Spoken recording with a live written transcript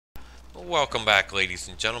Welcome back, ladies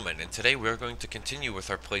and gentlemen, and today we're going to continue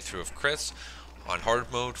with our playthrough of Chris on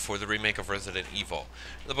hard mode for the remake of Resident Evil.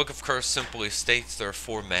 The Book of Curse simply states there are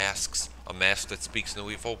four masks: a mask that speaks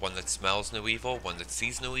no evil, one that smells no evil, one that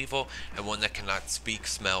sees no evil, and one that cannot speak,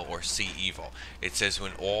 smell, or see evil. It says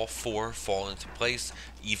when all four fall into place,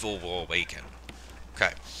 evil will awaken.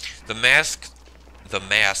 Okay, the masks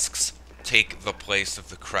take the place of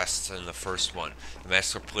the crests in the first one. The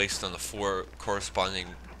masks are placed on the four corresponding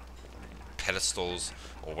pedestals,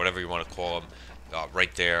 or whatever you want to call them,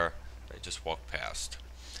 right there. I just walked past.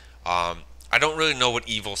 I don't really know what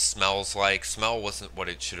evil smells like. Smell wasn't what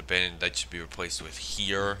it should have been. That should be replaced with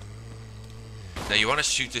hear. Now you want to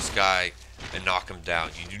shoot this guy and knock him down.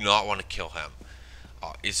 You do not want to kill him.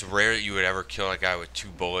 It's rare that you would ever kill a guy with 2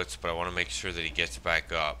 bullets, but I want to make sure that he gets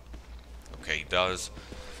back up. Okay, he does.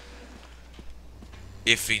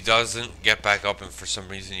 If he doesn't get back up and for some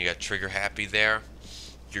reason you got trigger happy there,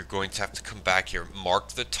 you're going to have to come back here.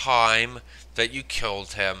 Mark the time that you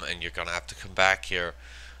killed him, and you're going to have to come back here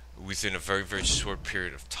within a very, very short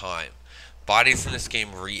period of time. Bodies in this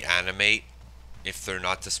game reanimate if they're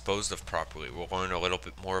not disposed of properly. We'll learn a little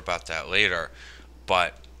bit more about that later.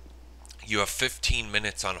 But you have 15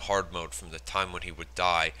 minutes on hard mode from the time when he would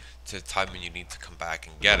die to the time when you need to come back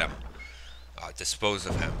and get him. Dispose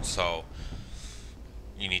of him. So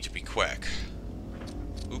you need to be quick.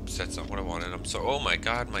 Oops, that's not what I wanted. I'm sorry. Oh my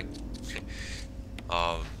god, my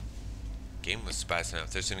game was spazzing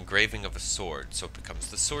out. There's an engraving of a sword, so it becomes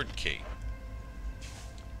the sword key.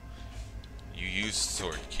 You use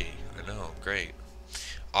sword key. I know, great.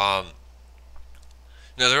 Now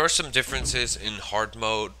there are some differences in hard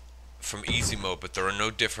mode from easy mode, but there are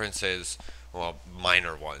no differences, well,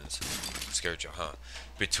 minor ones. Scared you, huh?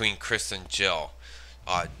 Between Chris and Jill.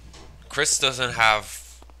 Chris doesn't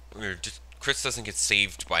have, Chris doesn't get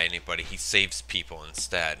saved by anybody. He saves people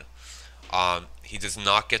instead. He does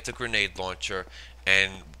not get the grenade launcher,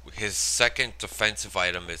 and his second defensive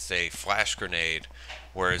item is a flash grenade,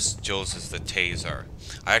 whereas Jill's is the taser.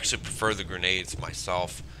 I actually prefer the grenades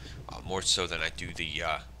myself, more so than I do the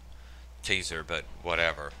taser, but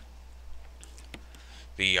whatever.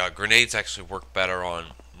 The grenades actually work better on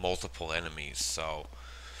multiple enemies, so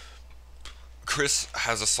Chris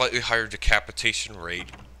has a slightly higher decapitation rate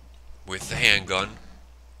with the handgun.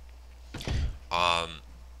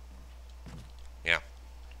 Yeah.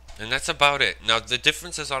 And that's about it. Now, the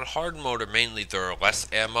differences on hard mode are mainly there are less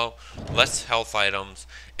ammo, less health items,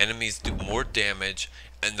 enemies do more damage,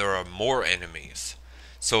 and there are more enemies.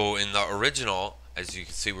 So in the original, as you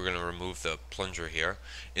can see, we're going to remove the plunger here.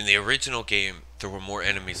 In the original game, there were more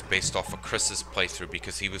enemies based off of Chris's playthrough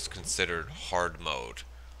because he was considered hard mode.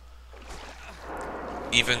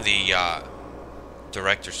 Even the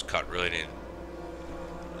director's cut really didn't,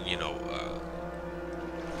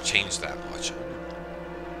 change that much.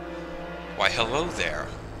 Why, hello there.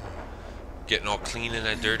 Getting all clean in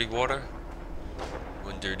that dirty water?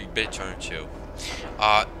 One dirty bitch, aren't you?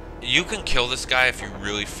 You can kill this guy if you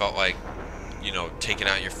really felt like, taking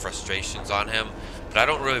out your frustrations on him, but I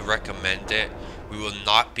don't really recommend it. We will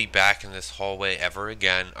not be back in this hallway ever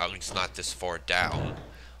again, at least not this far down.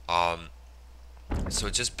 So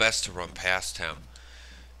it's just best to run past him.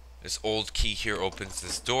 This old key here opens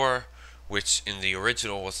this door, which in the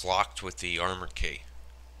original was locked with the armor key.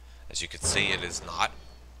 As you can see, it is not.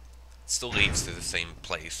 It still leads to the same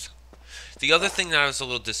place. The other thing that I was a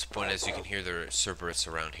little disappointed, as you can hear there are Cerberus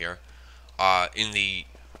around here, in the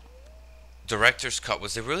director's cut,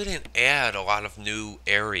 was they really didn't add a lot of new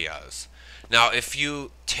areas. Now, if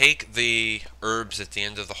you take the herbs at the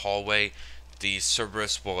end of the hallway, the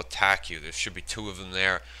Cerberus will attack you. There should be 2 of them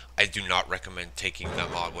there. I do not recommend taking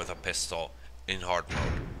them on with a pistol in hard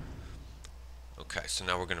mode. Okay, so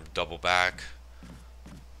now we're going to double back.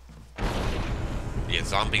 Yeah,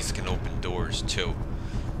 zombies can open doors too.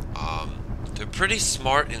 They're pretty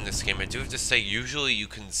smart in this game. I do have to say, usually you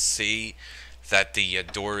can see that the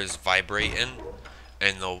door is vibrating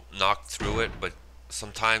and they'll knock through it, but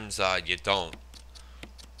sometimes you don't.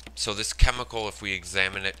 So this chemical, if we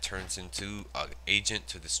examine it, turns into an agent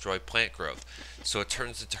to destroy plant growth. So it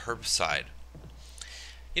turns into herbicide.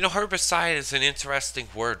 Herbicide is an interesting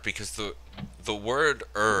word because the word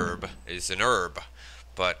herb is an herb,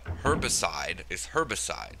 but herbicide is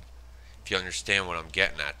herbicide. If you understand what I'm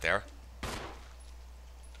getting at there.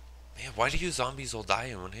 Man, why do you zombies all die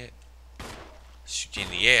in one hit? Shoot you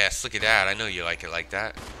in the ass. Look at that. I know you like it like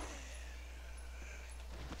that.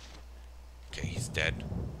 Okay, he's dead.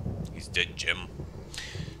 He's dead, Jim.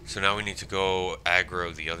 So now we need to go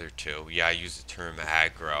aggro the other 2. Yeah, I use the term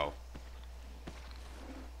aggro.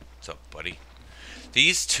 What's up, buddy?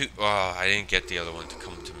 These two, I didn't get the other one to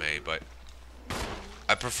come to me, but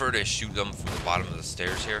I prefer to shoot them from the bottom of the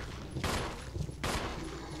stairs here.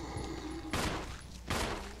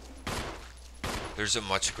 There's a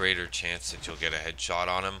much greater chance that you'll get a headshot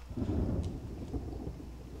on him.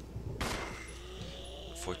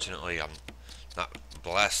 Unfortunately, I'm not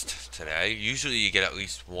blessed today. Usually you get at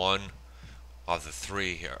least one of the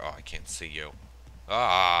three here. Oh, I can't see you.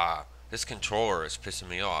 Ah, this controller is pissing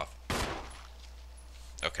me off.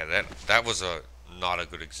 Okay, that was not a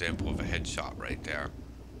good example of a headshot right there.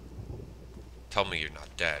 Tell me you're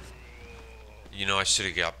not dead. You know, I should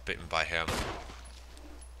have got bitten by him.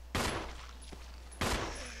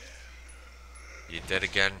 You dead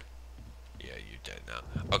again? Yeah, you're dead now.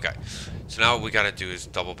 Okay, so now what we gotta do is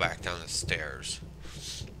double back down the stairs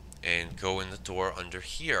and go in the door under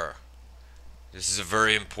here. This is a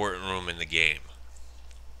very important room in the game.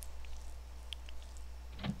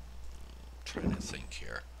 I'm trying to think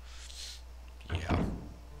here. Yeah.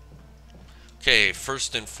 Okay,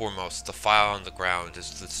 first and foremost, the file on the ground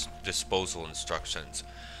is the disposal instructions.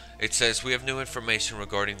 It says, we have new information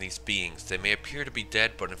regarding these beings. They may appear to be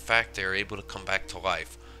dead, but in fact they are able to come back to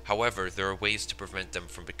life. However, there are ways to prevent them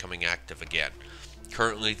from becoming active again.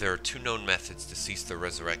 Currently, there are two known methods to cease their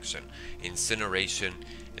resurrection: incineration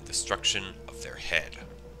and destruction of their head.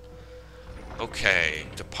 Okay,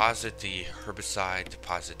 deposit the herbicide,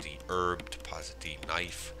 deposit the herb, deposit the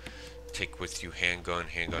knife. Take with you handgun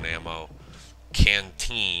ammo,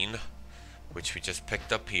 canteen, which we just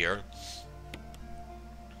picked up here,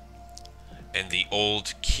 and the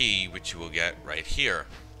old key, which you will get right here.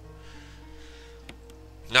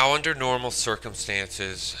 Now, under normal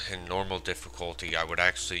circumstances and normal difficulty, I would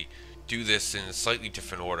actually do this in a slightly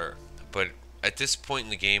different order. But at this point in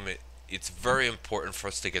the game, it's very important for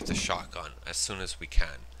us to get the shotgun as soon as we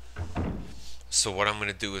can. So what I'm going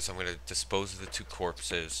to do is I'm going to dispose of the two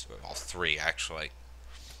corpses, all three actually,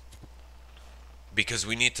 because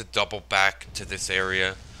we need to double back to this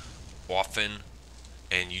area often,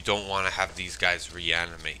 and you don't want to have these guys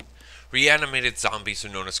reanimate. Reanimated zombies are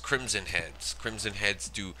known as Crimson Heads. Crimson Heads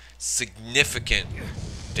do significant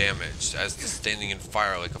damage as to standing in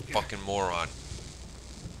fire like a fucking moron.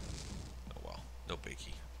 Oh well, no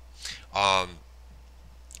biggie.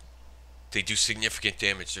 They do significant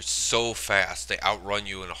damage. They're so fast. They outrun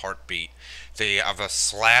you in a heartbeat. They have a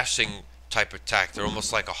slashing type attack. They're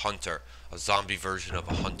almost like a hunter. A zombie version of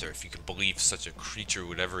a hunter, if you can believe such a creature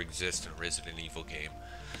would ever exist in a Resident Evil game.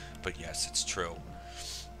 But yes, it's true.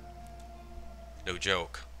 No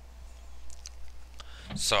joke.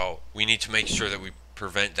 So, we need to make sure that we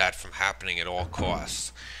prevent that from happening at all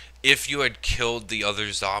costs. If you had killed the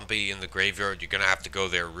other zombie in the graveyard, you're going to have to go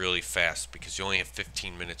there really fast, because you only have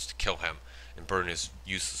 15 minutes to kill him and burn his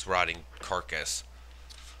useless, rotting carcass.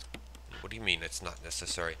 What do you mean it's not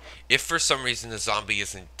necessary? If for some reason the zombie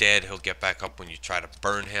isn't dead, he'll get back up when you try to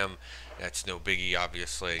burn him. That's no biggie,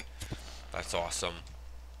 obviously. That's awesome.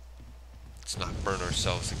 Let's not burn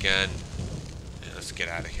ourselves again. And let's get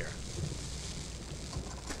out of here.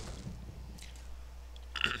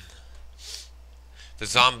 The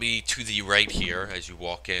zombie to the right here, as you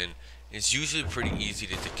walk in, is usually pretty easy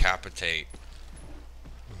to decapitate.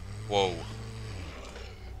 Whoa.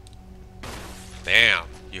 Bam.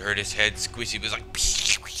 You heard his head squish. It was like...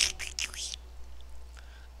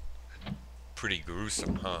 Pretty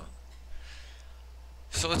gruesome, huh?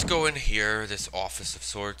 So let's go in here, this office of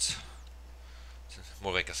sorts. It's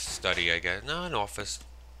more like a study, I guess. No, an office.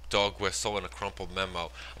 Dog whistle and a crumpled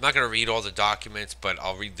memo. I'm not going to read all the documents, but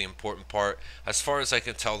I'll read the important part. As far as I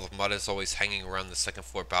can tell, the mud is always hanging around the second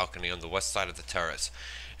floor balcony on the west side of the terrace,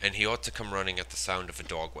 and he ought to come running at the sound of a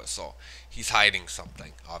dog whistle. He's hiding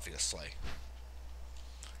something, obviously.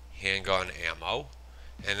 Handgun ammo.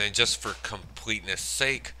 And then just for completeness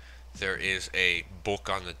sake, there is a book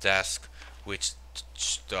on the desk which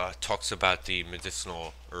talks about the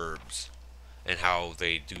medicinal herbs and how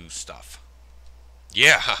they do stuff.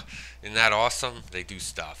 Yeah, isn't that awesome? They do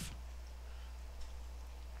stuff.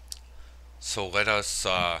 So let us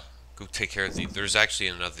go take care of the... There's actually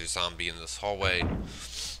another zombie in this hallway.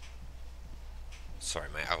 Sorry,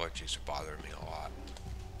 my allergies are bothering me a lot.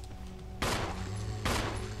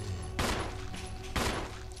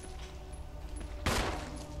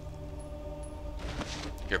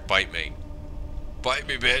 Here, bite me. Bite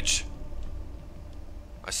me, bitch.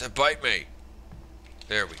 I said bite me.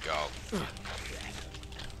 There we go.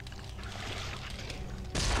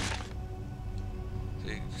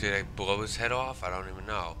 Did I blow his head off? I don't even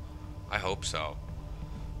know. I hope so.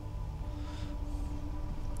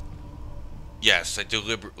 Yes, I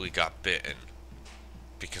deliberately got bitten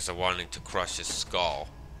because I wanted to crush his skull.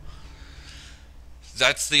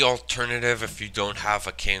 That's the alternative if you don't have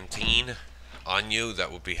a canteen on you.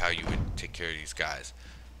 That would be how you would take care of these guys.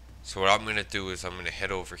 So what I'm going to do is I'm going to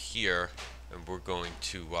head over here, and we're going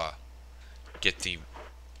to get the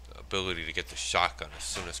ability to get the shotgun as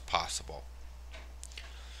soon as possible.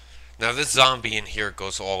 Now this zombie in here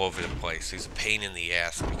goes all over the place. He's a pain in the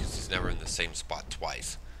ass because he's never in the same spot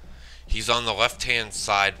twice. He's on the left hand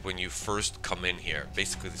side when you first come in here,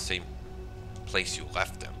 basically the same place you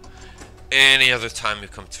left him. Any other time you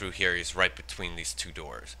come through here, he's right between these two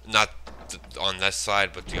doors. Not on this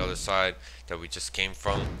side, but the other side that we just came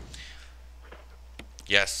from.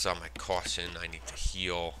 Yes, my caution, I need to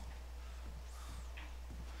heal.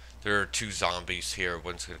 There are two zombies here.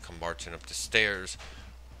 One's going to come marching up the stairs.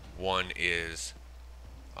 One is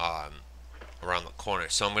around the corner.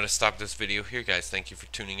 So I'm going to stop this video here, guys. Thank you for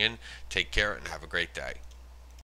tuning in. Take care and have a great day.